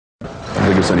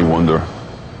it's any wonder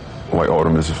why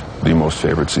autumn is the most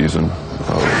favorite season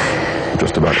of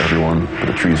just about everyone.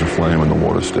 The trees are flame and the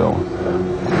water's still.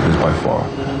 It is by far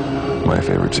my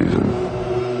favorite season.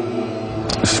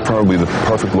 This is probably the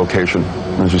perfect location,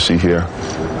 as you see here,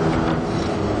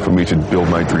 for me to build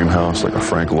my dream house, like a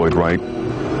Frank Lloyd Wright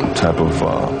type of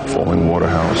falling water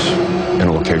house in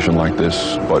a location like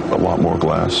this, but a lot more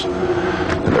glass.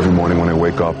 And every morning when I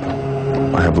wake up,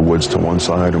 I have the woods to one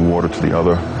side and water to the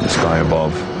other, the sky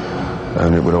above.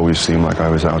 And it would always seem like I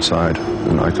was outside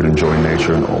and I could enjoy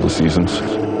nature in all the seasons.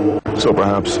 So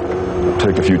perhaps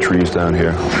take a few trees down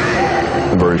here,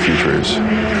 very few trees,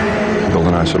 build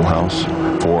a nice little house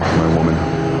for my woman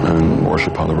and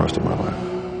worship her the rest of my life.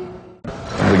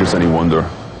 I think it's any wonder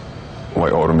why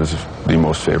autumn is the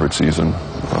most favorite season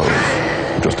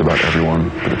of just about everyone.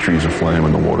 The trees are flame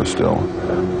and the water's still.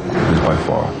 It is by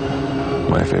far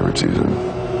my favorite season.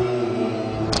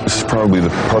 This is probably the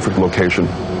perfect location,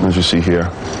 as you see here,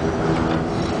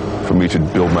 for me to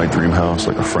build my dream house,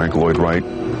 like a Frank Lloyd Wright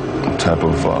type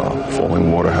of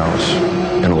falling water house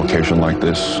in a location like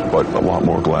this, but a lot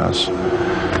more glass.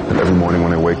 And every morning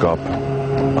when I wake up,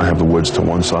 I have the woods to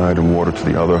one side and water to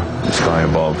the other, the sky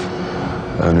above.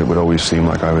 And it would always seem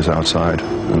like I was outside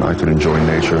and I could enjoy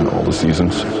nature in all the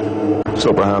seasons.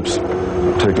 So perhaps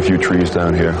take a few trees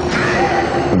down here,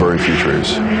 very few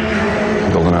trees,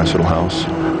 build a nice little house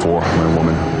for my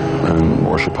woman and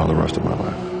worship her the rest of my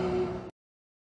life.